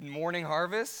Good morning,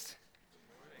 Harvest.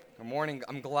 Good morning.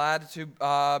 I'm glad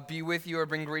to be with you. I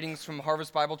bring greetings from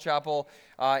Harvest Bible Chapel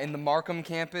in the Markham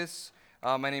campus.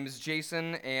 My name is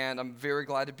Jason, and I'm very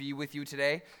glad to be with you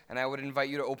today. And I would invite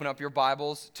you to open up your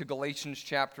Bibles to Galatians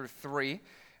chapter 3.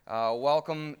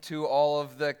 Welcome to all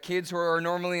of the kids who are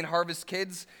normally in Harvest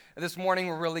Kids this morning.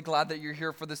 We're really glad that you're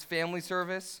here for this family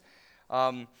service.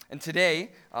 And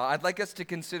today, I'd like us to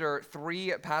consider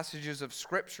three passages of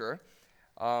Scripture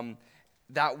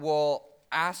that will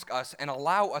ask us and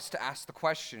allow us to ask the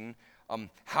question,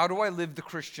 how do I live the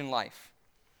Christian life?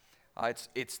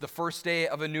 It's the first day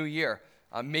of a new year.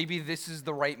 Maybe this is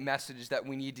the right message that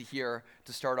we need to hear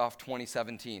to start off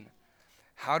 2017.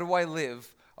 How do I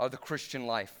live the Christian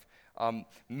life?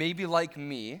 Maybe like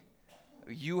me,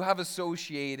 you have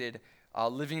associated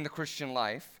living the Christian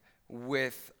life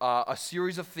with a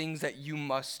series of things that you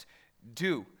must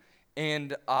do.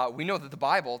 And we know that the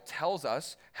Bible tells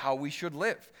us how we should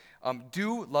live.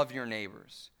 Do love your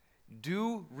neighbors.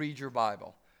 Do read your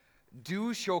Bible.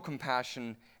 Do show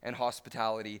compassion and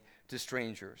hospitality to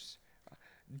strangers.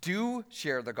 Do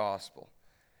share the gospel.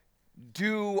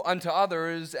 Do unto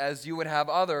others as you would have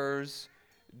others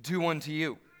do unto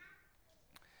you.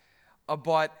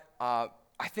 But I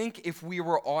think if we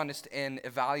were honest and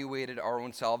evaluated our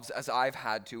own selves, as I've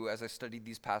had to as I studied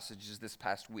these passages this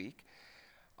past week,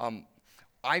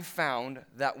 I've found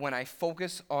that when I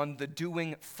focus on the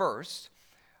doing first,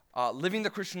 living the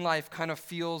Christian life kind of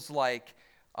feels like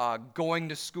going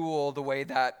to school the way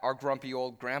that our grumpy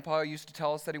old grandpa used to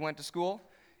tell us that he went to school.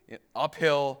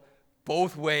 Uphill,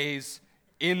 both ways,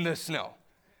 in the snow,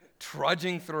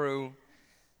 trudging through.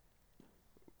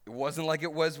 It wasn't like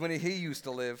it was when he used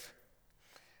to live.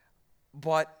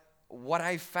 But what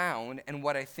I found, and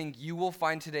what I think you will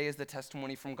find today as the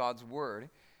testimony from God's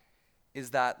Word,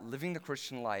 is that living the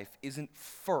Christian life isn't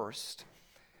first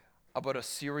about a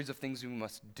series of things we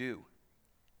must do.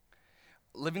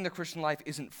 Living the Christian life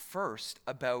isn't first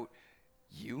about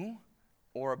you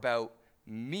or about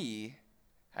me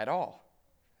at all.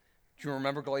 Do you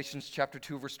remember Galatians chapter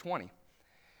 2, verse 20?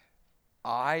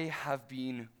 I have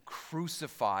been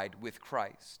crucified with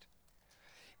Christ.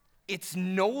 It's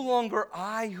no longer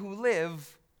I who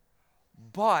live,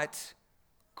 but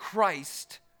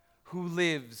Christ who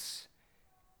lives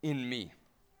in me.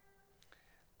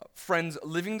 Friends,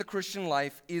 living the Christian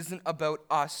life isn't about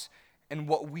us and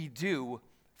what we do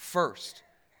first.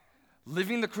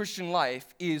 Living the Christian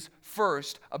life is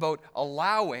first about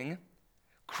allowing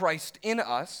Christ in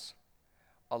us,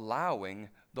 allowing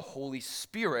the Holy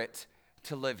Spirit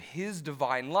to live His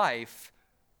divine life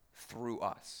through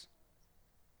us.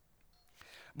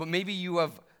 But maybe you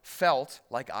have felt,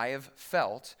 like I have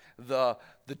felt, the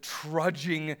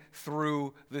trudging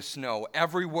through the snow.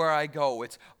 Everywhere I go,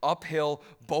 it's uphill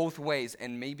both ways.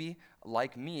 And maybe,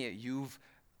 like me, you've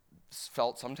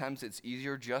felt sometimes it's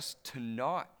easier just to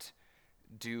not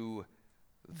do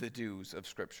the do's of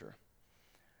Scripture.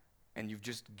 And you've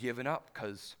just given up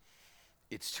because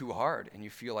it's too hard, and you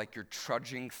feel like you're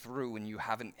trudging through and you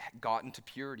haven't gotten to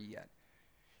purity yet.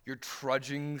 You're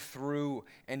trudging through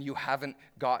and you haven't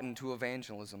gotten to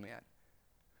evangelism yet.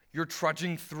 You're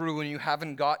trudging through and you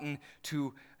haven't gotten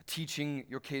to teaching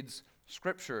your kids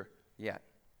Scripture yet.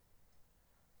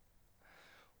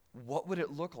 What would it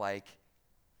look like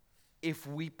if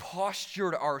we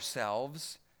postured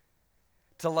ourselves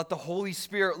to let the Holy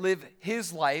Spirit live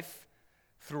His life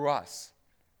through us?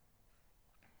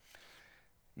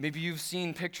 Maybe you've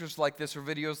seen pictures like this or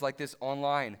videos like this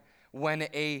online. When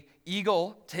an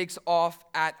eagle takes off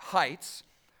at heights,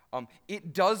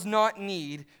 it does not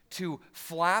need to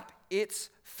flap its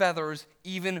feathers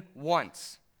even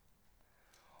once.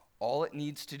 All it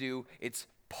needs to do is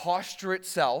posture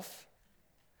itself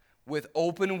with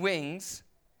open wings,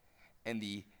 and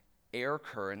the air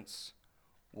currents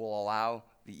will allow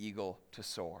the eagle to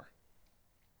soar.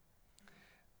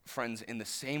 Friends, in the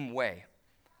same way,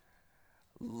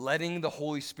 letting the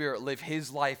Holy Spirit live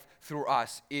His life through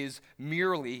us is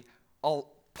merely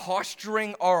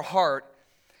posturing our heart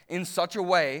in such a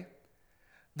way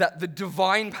that the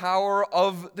divine power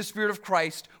of the Spirit of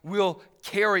Christ will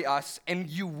carry us and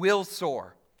you will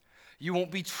soar. You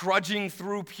won't be trudging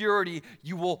through purity,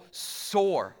 you will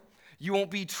soar. You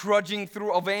won't be trudging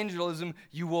through evangelism,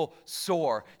 you will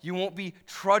soar. You won't be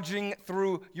trudging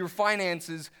through your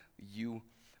finances, you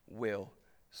will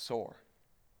soar.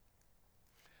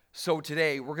 So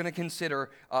today, we're going to consider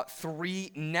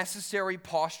three necessary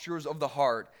postures of the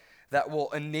heart that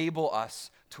will enable us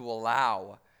to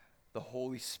allow the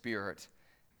Holy Spirit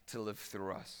to live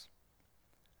through us.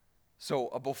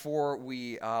 So before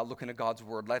we look into God's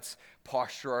word, let's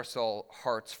posture our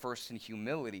hearts first in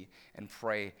humility and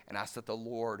pray and ask that the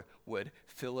Lord would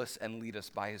fill us and lead us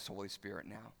by his Holy Spirit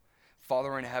now.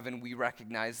 Father in heaven, we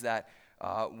recognize that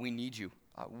we need you.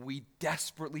 We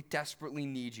desperately, desperately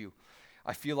need you.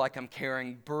 I feel like I'm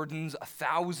carrying burdens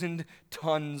 1,000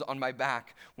 tons on my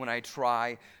back when I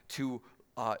try to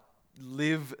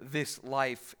live this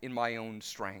life in my own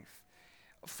strength.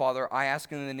 Father, I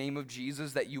ask in the name of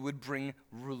Jesus that you would bring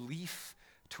relief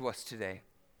to us today,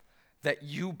 that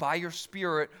you, by your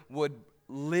Spirit, would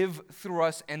live through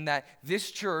us, and that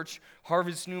this church,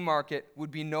 Harvest New Market,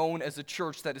 would be known as a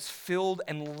church that is filled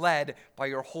and led by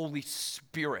your Holy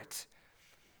Spirit,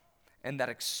 and that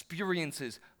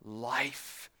experiences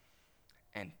life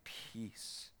and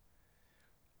peace.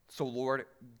 So, Lord,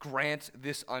 grant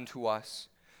this unto us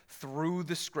through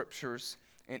the Scriptures,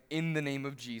 and in the name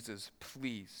of Jesus,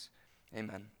 please.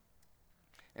 Amen.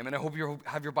 Amen. I hope you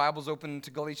have your Bibles open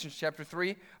to Galatians chapter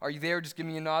 3. Are you there? Just give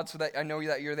me a nod so that I know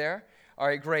that you're there. All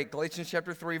right, great. Galatians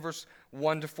chapter 3, verse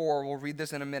 1 to 4. We'll read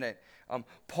this in a minute.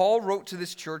 Paul wrote to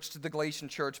this church, to the Galatian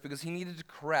church, because he needed to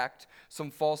correct some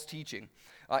false teaching.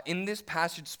 In this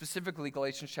passage, specifically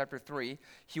Galatians chapter 3,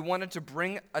 he wanted to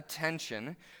bring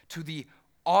attention to the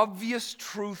obvious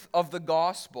truth of the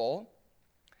gospel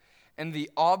and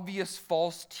the obvious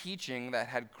false teaching that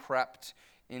had crept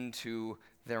into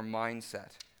their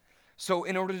mindset. So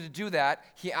in order to do that,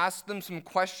 he asked them some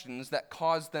questions that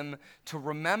caused them to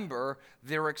remember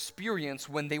their experience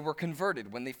when they were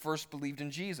converted, when they first believed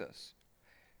in Jesus.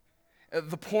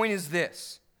 The point is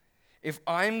this: if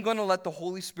I'm going to let the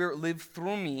Holy Spirit live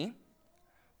through me,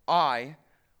 I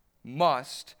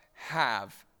must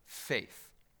have faith.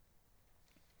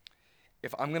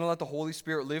 If I'm going to let the Holy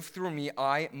Spirit live through me,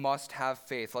 I must have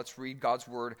faith. Let's read God's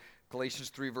word, Galatians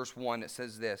 3, verse 1. It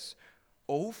says this: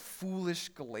 O foolish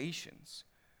Galatians,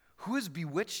 who has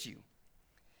bewitched you?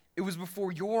 It was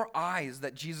before your eyes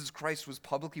that Jesus Christ was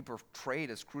publicly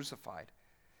portrayed as crucified.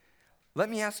 Let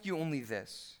me ask you only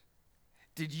this: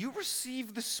 did you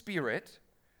receive the Spirit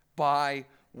by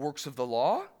works of the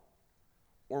law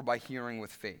or by hearing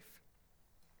with faith?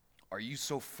 Are you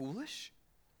so foolish?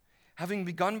 Having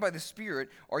begun by the Spirit,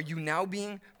 are you now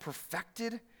being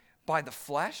perfected by the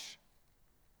flesh?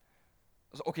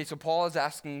 Okay, so Paul is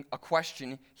asking a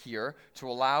question here to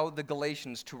allow the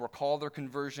Galatians to recall their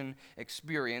conversion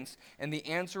experience, and the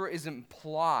answer is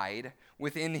implied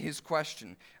within his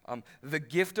question. The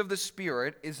gift of the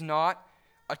Spirit is not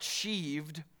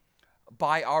achieved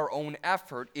by our own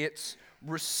effort, it's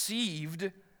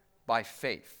received by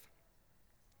faith.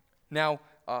 Now,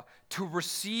 to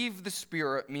receive the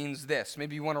Spirit means this.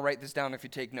 Maybe you want to write this down if you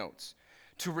take notes.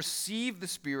 To receive the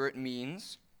Spirit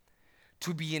means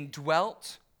to be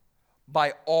indwelt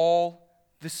by all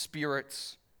the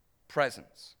Spirit's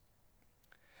presence.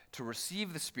 To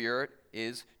receive the Spirit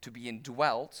is to be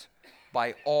indwelt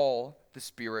by all the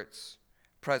Spirit's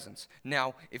presence.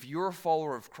 Now, if you're a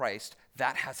follower of Christ,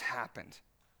 that has happened.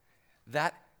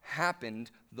 That happened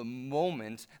the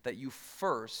moment that you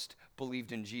first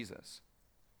believed in Jesus.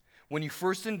 When you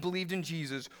first believed in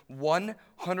Jesus,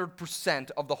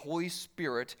 100% of the Holy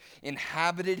Spirit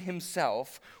inhabited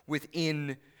himself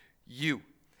within you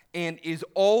and is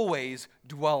always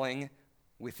dwelling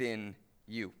within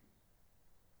you.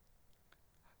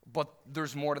 But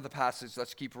there's more to the passage.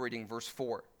 Let's keep reading. Verse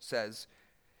 4 says,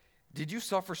 did you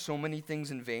suffer so many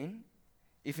things in vain,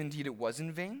 if indeed it was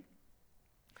in vain?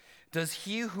 Does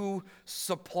he who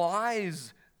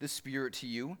supplies the Spirit to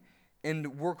you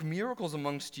and work miracles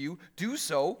amongst you do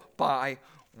so by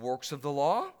works of the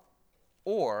law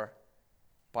or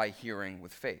by hearing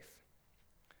with faith?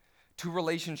 Two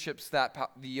relationships that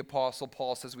the Apostle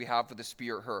Paul says we have with the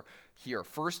Spirit here.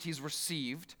 First, he's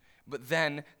received, but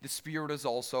then the Spirit is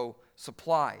also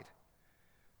supplied.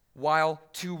 While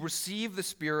to receive the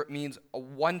Spirit means a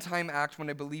one-time act when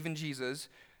I believe in Jesus,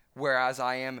 whereas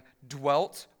I am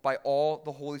dwelt by all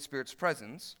the Holy Spirit's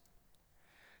presence,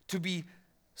 to be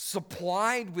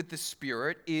supplied with the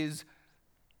Spirit is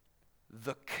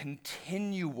the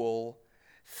continual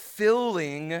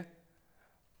filling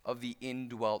of the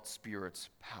indwelt Spirit's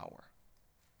power.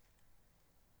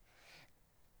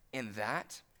 And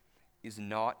that is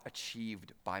not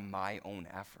achieved by my own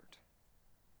effort.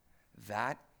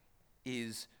 That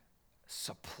is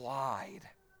supplied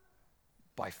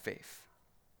by faith.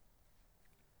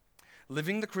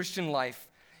 Living the Christian life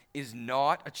is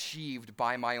not achieved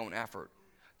by my own effort.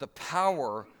 The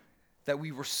power that we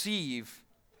receive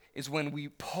is when we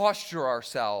posture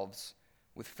ourselves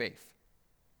with faith.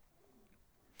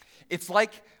 It's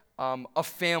like a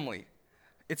family.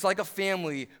 It's like a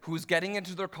family who's getting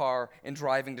into their car and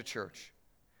driving to church,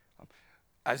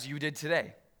 as you did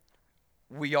today.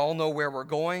 We all know where we're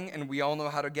going, and we all know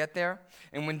how to get there.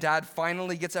 And when Dad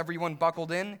finally gets everyone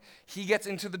buckled in, he gets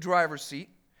into the driver's seat,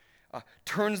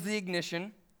 turns the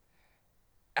ignition,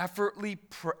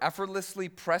 effortlessly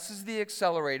presses the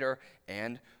accelerator,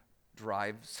 and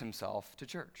drives himself to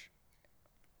church.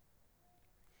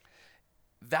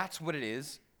 That's what it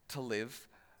is to live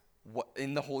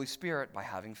in the Holy Spirit by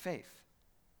having faith.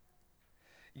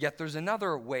 Yet there's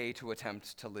another way to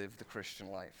attempt to live the Christian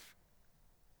life.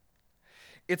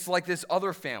 It's like this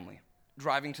other family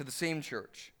driving to the same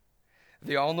church.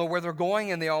 They all know where they're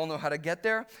going and they all know how to get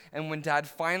there. And when Dad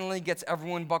finally gets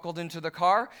everyone buckled into the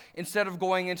car, instead of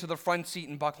going into the front seat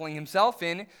and buckling himself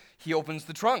in, he opens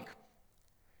the trunk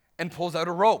and pulls out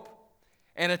a rope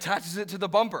and attaches it to the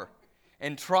bumper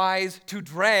and tries to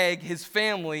drag his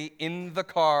family in the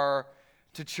car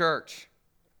to church.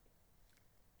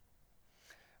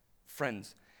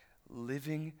 Friends,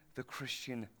 living the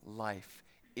Christian life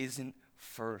isn't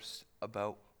first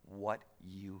about what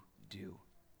you do.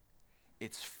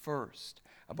 It's first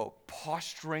about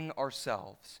posturing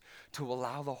ourselves to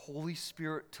allow the Holy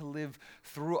Spirit to live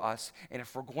through us. And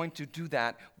if we're going to do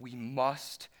that, we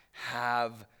must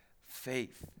have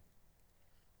faith.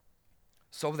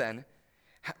 So then,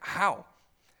 how?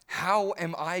 How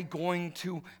am I going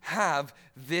to have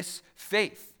this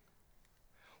faith?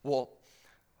 Well,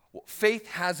 faith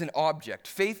has an object.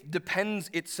 Faith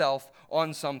depends itself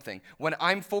on something. When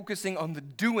I'm focusing on the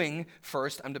doing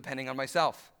first, I'm depending on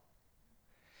myself.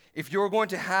 If you're going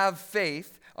to have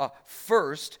faith,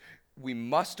 first, we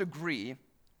must agree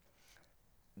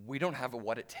we don't have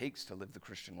what it takes to live the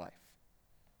Christian life.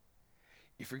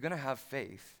 If you're going to have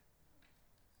faith,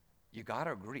 you got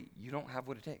to agree you don't have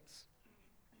what it takes.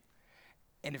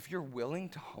 And if you're willing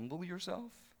to humble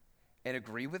yourself and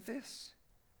agree with this,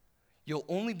 you'll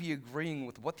only be agreeing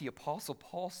with what the Apostle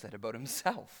Paul said about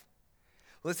himself.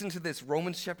 Listen to this,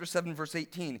 Romans chapter 7, verse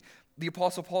 18. The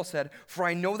Apostle Paul said, "For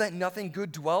I know that nothing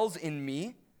good dwells in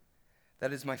me,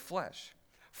 that is my flesh.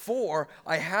 For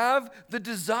I have the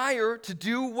desire to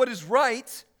do what is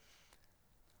right,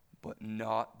 but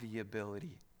not the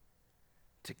ability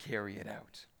to carry it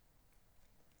out."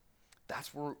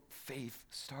 That's where faith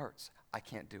starts. I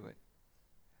can't do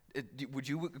it. Would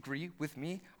you agree with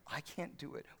me? I can't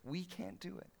do it. We can't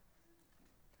do it.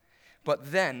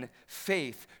 But then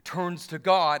faith turns to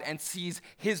God and sees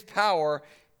his power,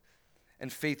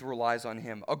 and faith relies on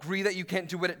him. Agree that you can't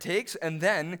do what it takes, and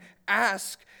then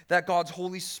ask that God's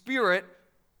Holy Spirit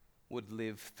would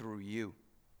live through you.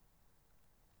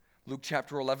 Luke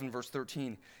chapter 11, verse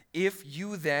 13. "If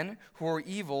you then, who are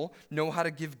evil, know how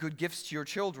to give good gifts to your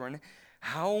children,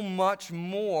 how much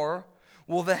more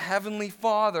will the Heavenly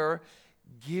Father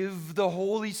give the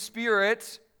Holy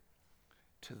Spirit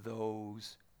to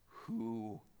those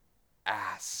who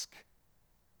ask?"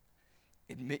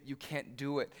 Admit you can't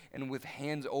do it, and with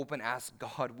hands open, ask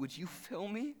God, would you fill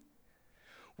me?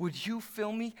 Would you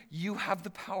fill me? You have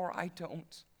the power, I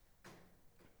don't.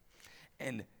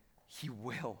 And he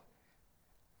will.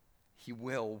 He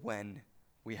will when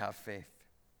we have faith.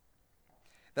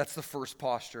 That's the first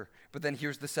posture. But then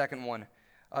here's the second one.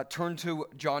 Turn to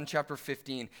John chapter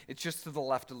 15. It's just to the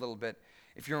left a little bit.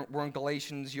 If we're in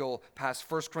Galatians, you'll pass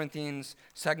 1 Corinthians,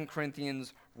 2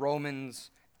 Corinthians,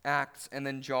 Romans, Acts, and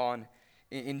then John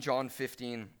in John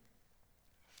 15.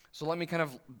 So let me kind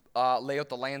of lay out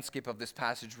the landscape of this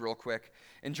passage real quick.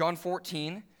 In John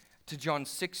 14 to John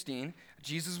 16,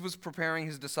 Jesus was preparing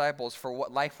his disciples for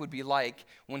what life would be like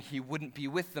when he wouldn't be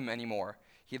with them anymore.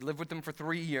 He'd lived with them for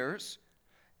 3 years,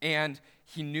 and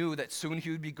he knew that soon he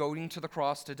would be going to the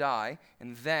cross to die,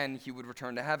 and then he would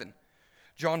return to heaven.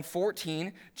 John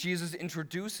 14, Jesus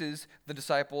introduces the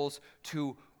disciples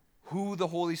to who the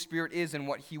Holy Spirit is and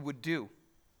what he would do.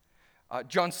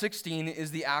 John 16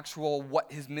 is the actual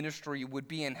what his ministry would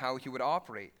be and how he would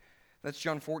operate. That's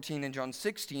John 14 and John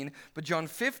 16. But John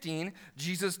 15,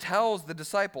 Jesus tells the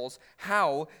disciples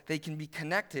how they can be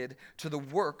connected to the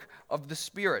work of the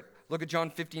Spirit. Look at John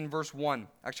 15, verse 1.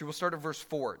 Actually, we'll start at verse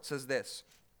 4. It says this: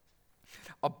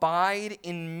 "Abide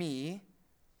in me,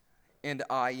 and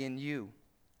I in you.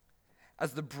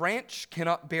 As the branch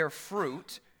cannot bear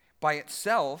fruit by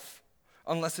itself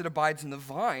unless it abides in the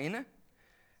vine,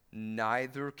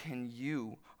 neither can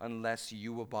you unless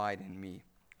you abide in me."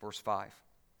 Verse 5.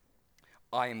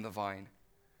 "I am the vine.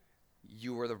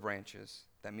 You are the branches."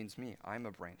 That means me. I'm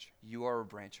a branch. You are a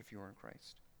branch if you are in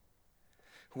Christ.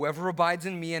 "Whoever abides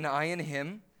in me and I in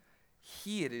him,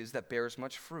 he it is that bears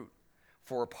much fruit.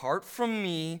 For apart from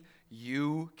me,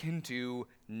 you can do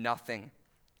nothing.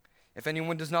 If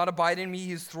anyone does not abide in me,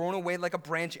 he is thrown away like a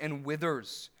branch and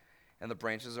withers, and the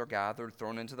branches are gathered,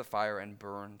 thrown into the fire, and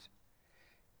burned.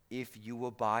 If you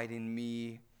abide in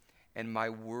me, and my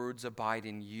words abide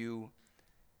in you,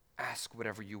 ask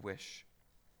whatever you wish,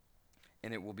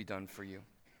 and it will be done for you.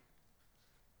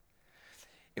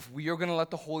 If we are going to let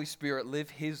the Holy Spirit live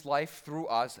his life through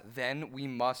us, then we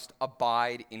must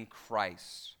abide in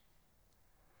Christ.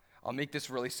 I'll make this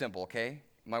really simple, okay?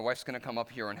 My wife's going to come up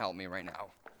here and help me right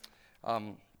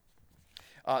now.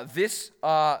 This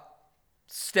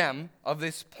stem of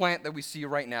this plant that we see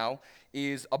right now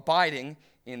is abiding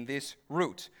in this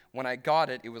root. When I got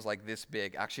it, it was like this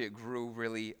big. Actually, it grew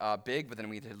really big, but then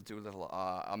we had to do a little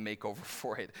a makeover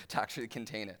for it to actually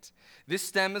contain it. This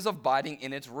stem is abiding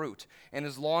in its root, and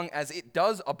as long as it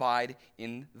does abide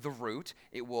in the root,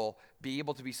 it will be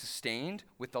able to be sustained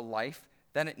with the life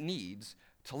that it needs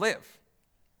to live.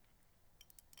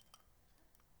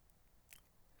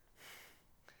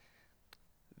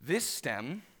 This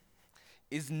stem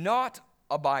is not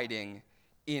abiding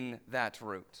in that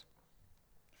root.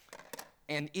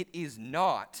 And it is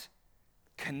not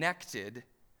connected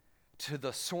to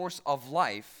the source of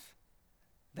life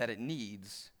that it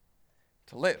needs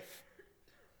to live.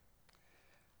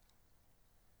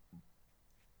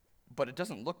 But it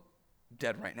doesn't look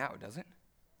dead right now, does it?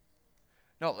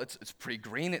 No, it's pretty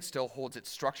green. It still holds its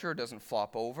structure. It doesn't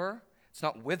flop over. It's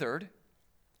not withered.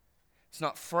 It's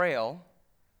not frail.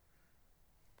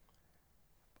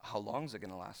 How long is it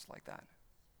going to last like that?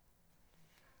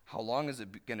 How long is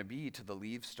it going to be till the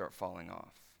leaves start falling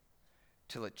off?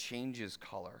 Till it changes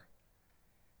color?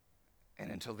 And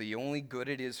until the only good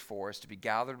it is for is to be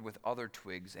gathered with other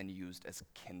twigs and used as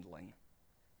kindling?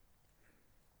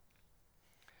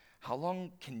 How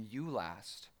long can you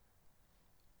last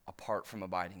apart from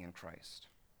abiding in Christ?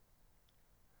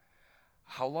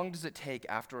 How long does it take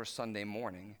after a Sunday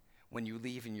morning when you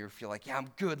leave and you feel like, yeah,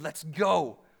 I'm good, let's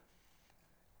go?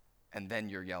 And then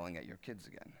you're yelling at your kids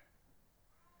again.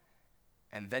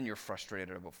 And then you're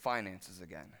frustrated about finances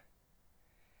again.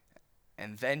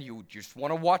 And then you just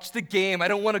want to watch the game. I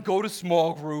don't want to go to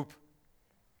small group.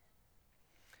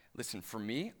 Listen, for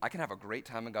me, I can have a great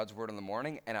time in God's Word in the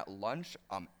morning, and at lunch,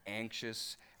 I'm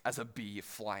anxious as a bee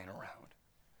flying around.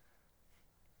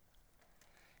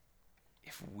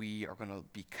 If we are going to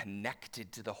be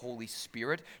connected to the Holy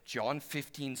Spirit, John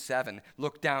 15:7,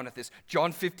 look down at this.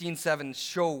 John 15:7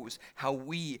 shows how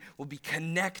we will be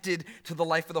connected to the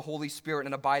life of the Holy Spirit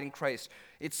and abide in Christ.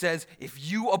 It says,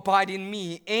 if you abide in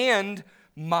me and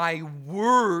my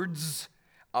words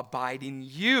abide in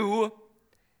you,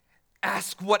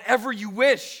 ask whatever you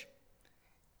wish,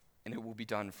 and it will be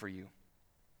done for you.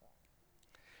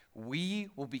 We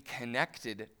will be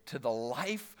connected to the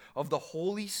life of the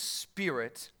Holy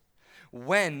Spirit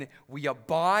when we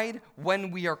abide,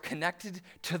 when we are connected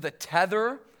to the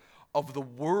tether of the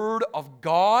Word of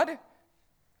God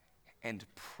and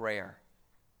prayer.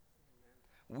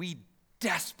 We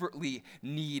desperately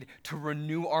need to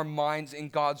renew our minds in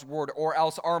God's Word, or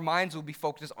else our minds will be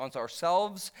focused on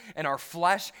ourselves and our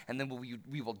flesh, and then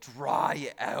we will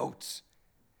dry out.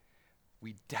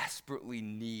 We desperately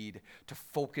need to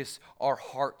focus our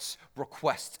heart's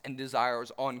requests and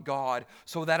desires on God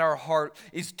so that our heart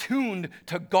is tuned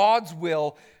to God's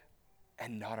will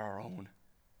and not our own.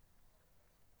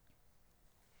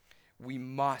 We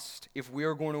must, if we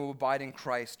are going to abide in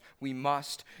Christ, we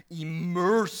must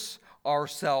immerse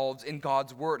ourselves in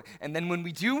God's Word. And then when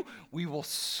we do, we will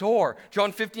soar.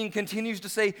 John 15 continues to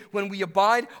say, when we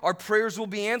abide, our prayers will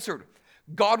be answered.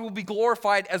 God will be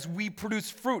glorified as we produce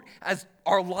fruit, as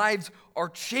our lives are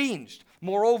changed.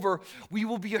 Moreover, we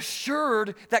will be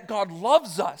assured that God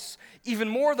loves us. Even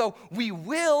more, though, we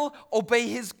will obey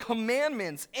his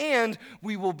commandments, and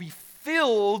we will be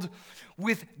filled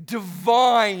with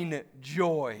divine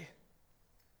joy.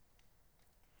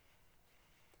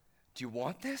 Do you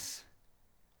want this?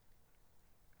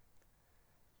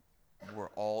 We're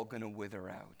all going to wither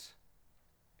out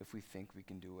if we think we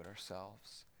can do it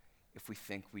ourselves, if we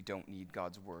think we don't need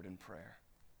God's Word and prayer.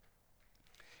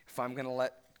 If I'm going to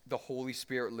let the Holy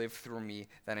Spirit live through me,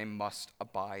 then I must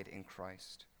abide in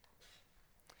Christ.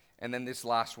 And then this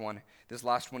last one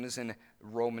is in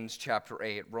Romans chapter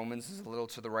 8. Romans is a little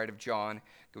to the right of John.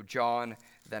 Go John,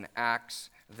 then Acts,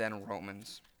 then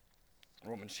Romans.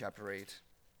 Romans chapter 8.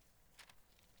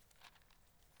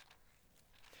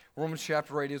 Romans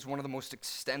chapter 8 is one of the most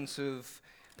extensive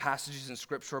passages in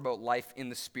Scripture about life in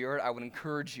the Spirit. I would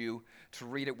encourage you to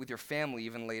read it with your family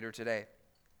even later today.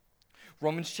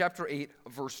 Romans chapter 8,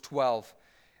 verse 12.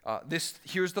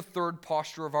 Here's the third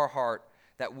posture of our heart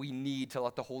that we need to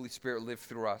let the Holy Spirit live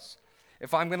through us.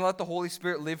 if I'm going to let the Holy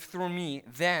Spirit live through me,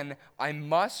 then I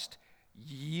must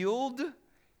yield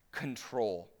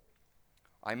control.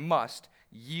 I must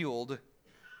yield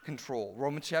control.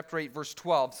 Romans chapter 8, verse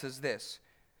 12 says this,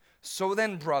 "So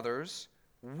then, brothers,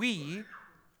 we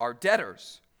are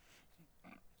debtors,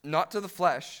 not to the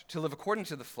flesh, to live according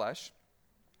to the flesh.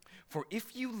 For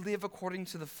if you live according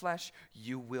to the flesh,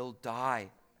 you will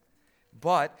die.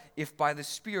 But if by the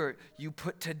Spirit you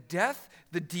put to death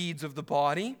the deeds of the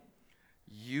body,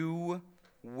 you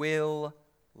will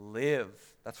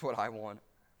live." That's what I want.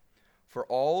 "For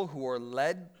all who are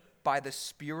led by the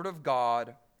Spirit of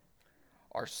God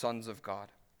are sons of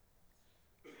God."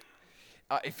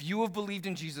 If you have believed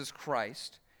in Jesus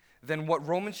Christ, then what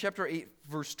Romans chapter 8,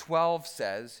 verse 12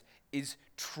 says is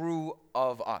true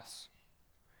of us.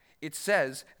 It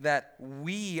says that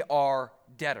we are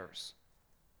debtors.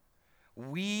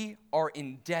 We are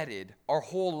indebted. Our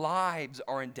whole lives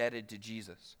are indebted to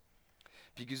Jesus.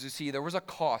 Because you see, there was a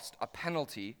cost, a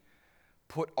penalty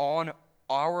put on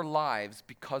our lives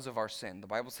because of our sin. The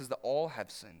Bible says that all have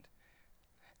sinned,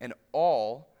 and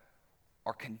all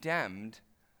are condemned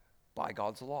by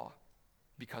God's law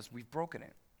because we've broken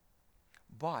it.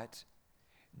 But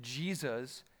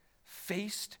Jesus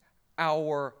faced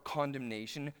our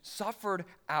condemnation, suffered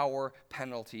our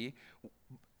penalty,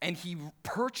 and he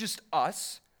purchased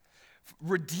us,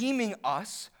 redeeming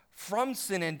us from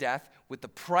sin and death with the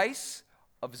price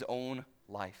of his own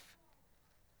life.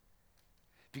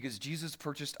 Because Jesus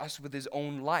purchased us with his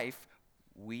own life,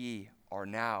 we are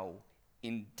now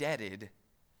indebted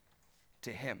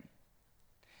to him.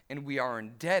 And we are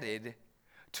indebted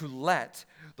to let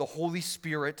the Holy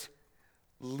Spirit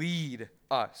lead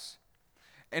us.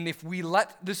 And if we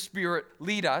let the Spirit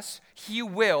lead us, he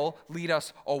will lead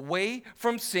us away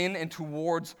from sin and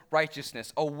towards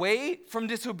righteousness, away from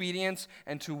disobedience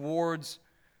and towards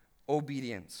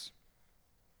obedience.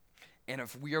 And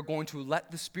if we are going to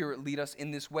let the Spirit lead us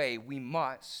in this way, we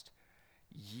must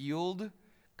yield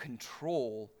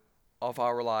control of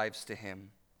our lives to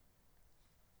him.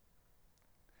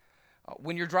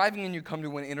 When you're driving and you come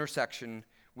to an intersection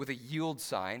with a yield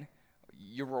sign,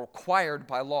 you're required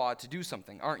by law to do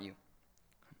something, aren't you?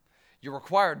 You're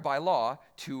required by law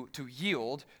to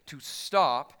yield, to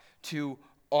stop to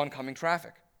oncoming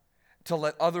traffic, to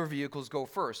let other vehicles go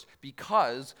first,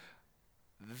 because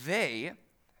they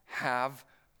have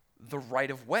the right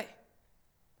of way.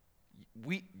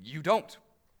 You don't.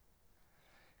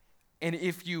 And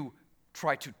if you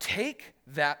try to take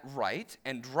that right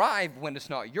and drive when it's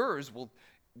not yours, well,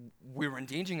 we're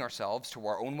endangering ourselves to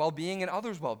our own well-being and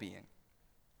others' well-being.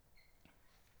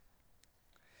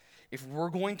 If we're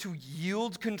going to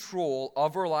yield control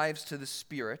of our lives to the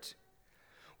Spirit,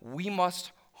 we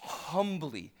must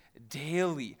humbly,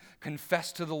 daily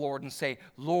confess to the Lord and say,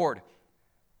 "Lord,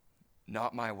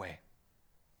 not my way,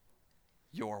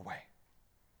 your way.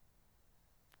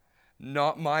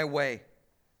 Not my way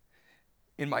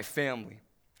in my family,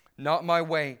 not my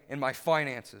way in my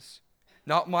finances,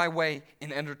 not my way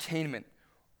in entertainment,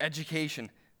 education,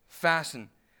 fashion,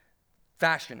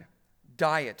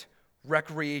 diet,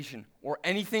 recreation, or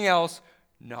anything else,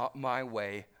 not my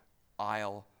way,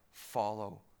 I'll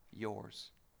follow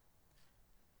yours."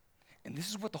 And this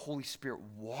is what the Holy Spirit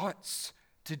wants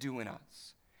to do in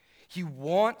us. He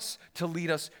wants to lead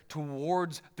us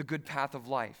towards the good path of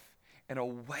life and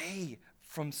away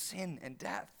from sin and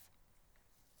death.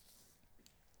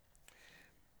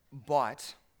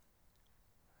 But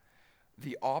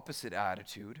the opposite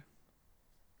attitude,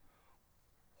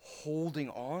 holding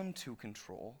on to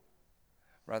control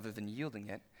rather than yielding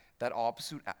it, that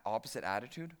opposite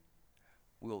attitude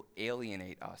will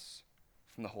alienate us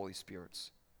from the Holy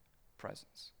Spirit's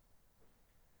presence.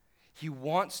 He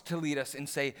wants to lead us and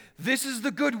say, "This is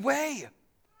the good way.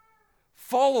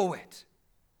 Follow it."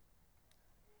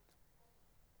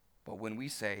 But when we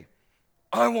say,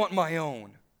 "I want my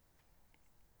own,"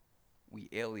 we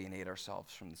alienate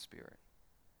ourselves from the Spirit.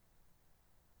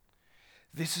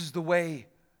 "This is the way,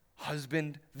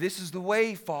 husband. This is the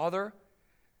way, father.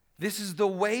 This is the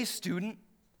way, student.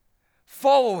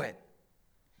 Follow it."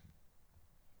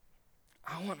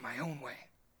 "I want my own way."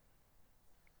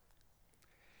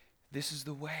 "This is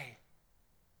the way.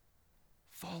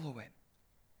 Follow it."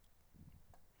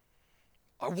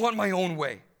 "I want my own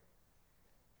way."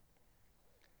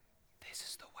 "This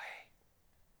is the way.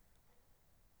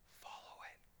 Follow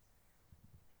it."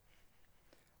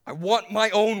 "I want my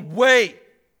own way."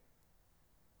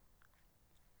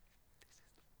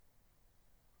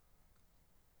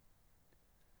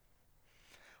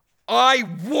 "I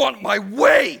want my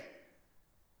way."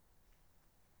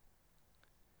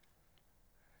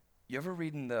 You ever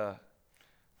read in the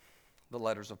the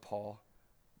letters of Paul,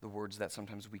 the words that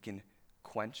sometimes we can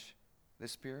quench the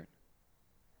Spirit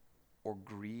or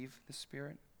grieve the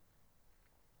Spirit?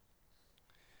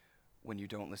 When you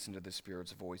don't listen to the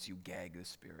Spirit's voice, you gag the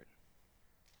Spirit.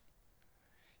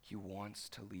 He wants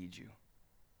to lead you.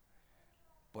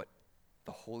 But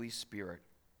the Holy Spirit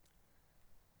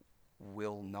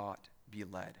will not be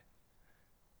led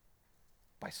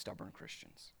by stubborn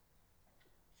Christians.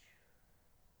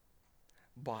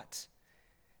 But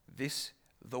this,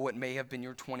 though it may have been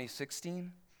your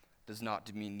 2016, does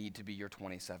not need to be your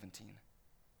 2017.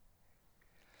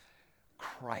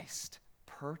 Christ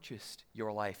purchased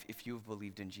your life if you've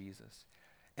believed in Jesus.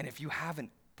 And if you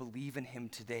haven't, believe in him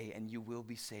today and you will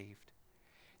be saved.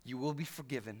 You will be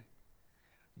forgiven.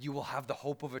 You will have the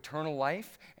hope of eternal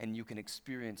life, and you can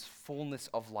experience fullness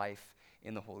of life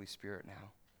in the Holy Spirit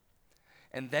now.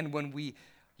 And then when we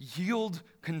yield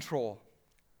control,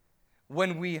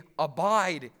 when we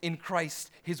abide in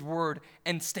Christ, his word,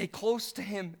 and stay close to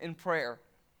him in prayer,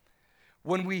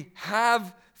 when we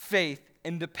have faith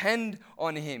and depend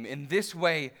on him, in this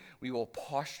way we will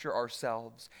posture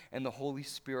ourselves, and the Holy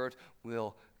Spirit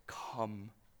will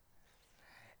come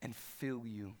and fill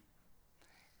you,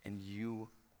 and you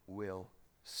will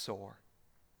soar.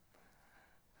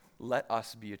 Let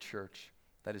us be a church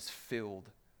that is filled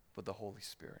with the Holy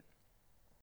Spirit.